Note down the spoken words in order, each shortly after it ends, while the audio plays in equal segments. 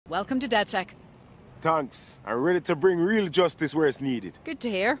Welcome to DedSec. Thanks. I'm ready to bring real justice where it's needed. Good to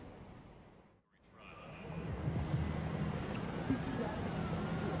hear.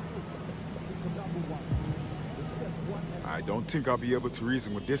 I don't think I'll be able to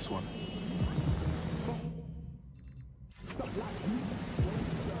reason with this one.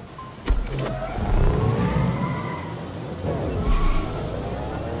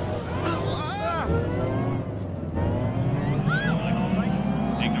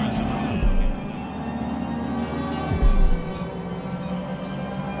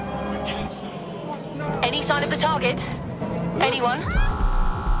 Any sign of the target? Anyone?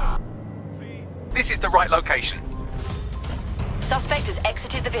 This is the right location. Suspect has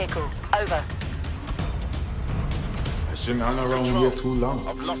exited the vehicle. Over. I shouldn't hang around here too long.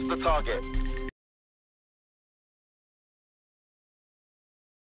 I've lost the target.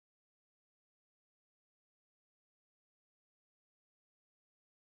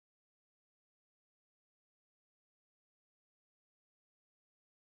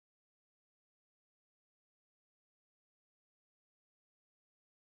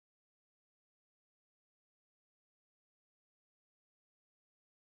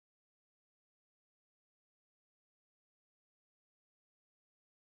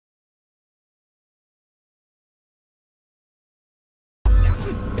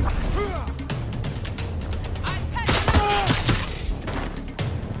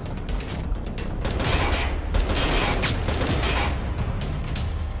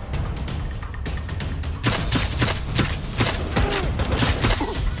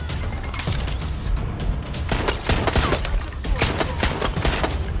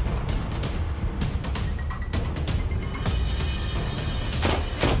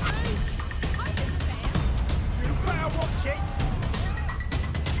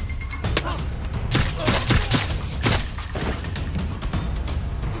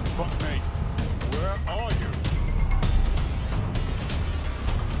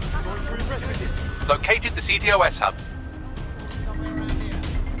 Located the ct0S hub.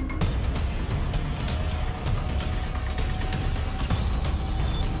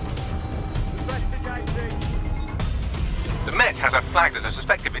 The Met has her flagged as a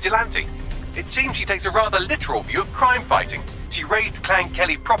suspected vigilante. It seems she takes a rather literal view of crime fighting. She raids Clan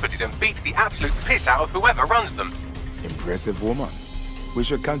Kelley properties and beats the absolute piss out of whoever runs them. Impressive woman. We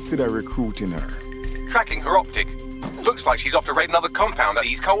should consider recruiting her. Tracking her optic. Looks like she's off to raid another compound at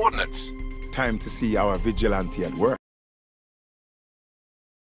these coordinates. Time to see our vigilante at work.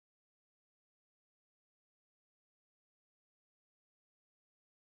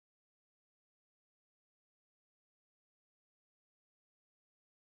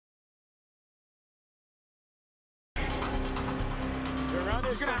 You're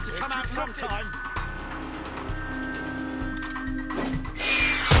gonna have to come out sometime.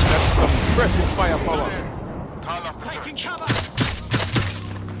 That's some impressive firepower. Taking cover.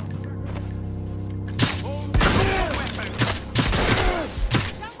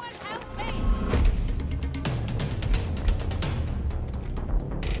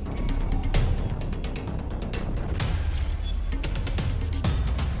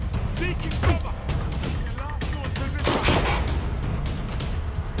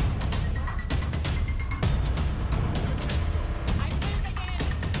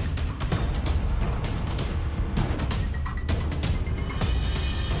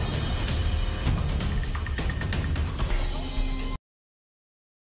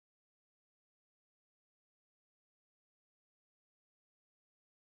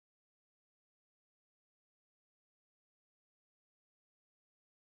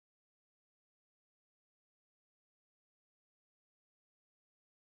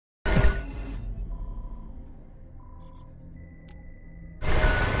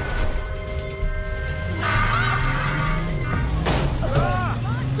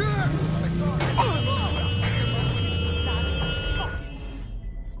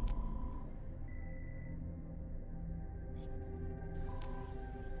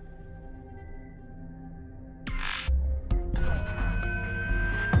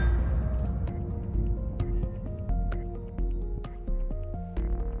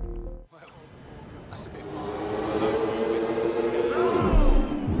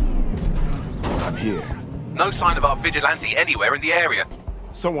 Here. No sign of our vigilante anywhere in the area.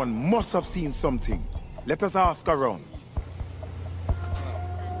 Someone must have seen something. Let us ask around.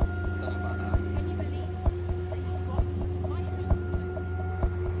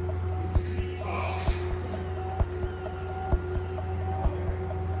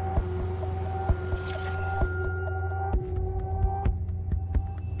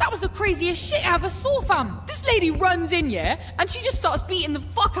 That was the craziest shit I ever saw, fam. This lady runs in, yeah, and she just starts beating the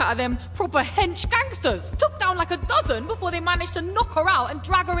fuck out of them proper hench gangsters. Took down like a dozen before they managed to knock her out and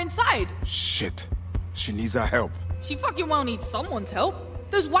drag her inside. Shit. She needs our help. She fucking well needs someone's help.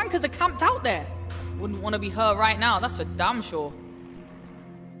 Those wankers are camped out there. Wouldn't want to be her right now, that's for damn sure.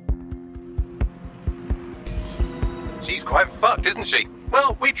 She's quite fucked, isn't she?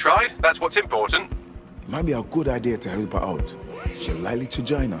 Well, we tried. That's what's important. It might be a good idea to help her out. She's likely to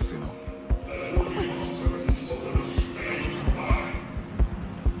join us, you know.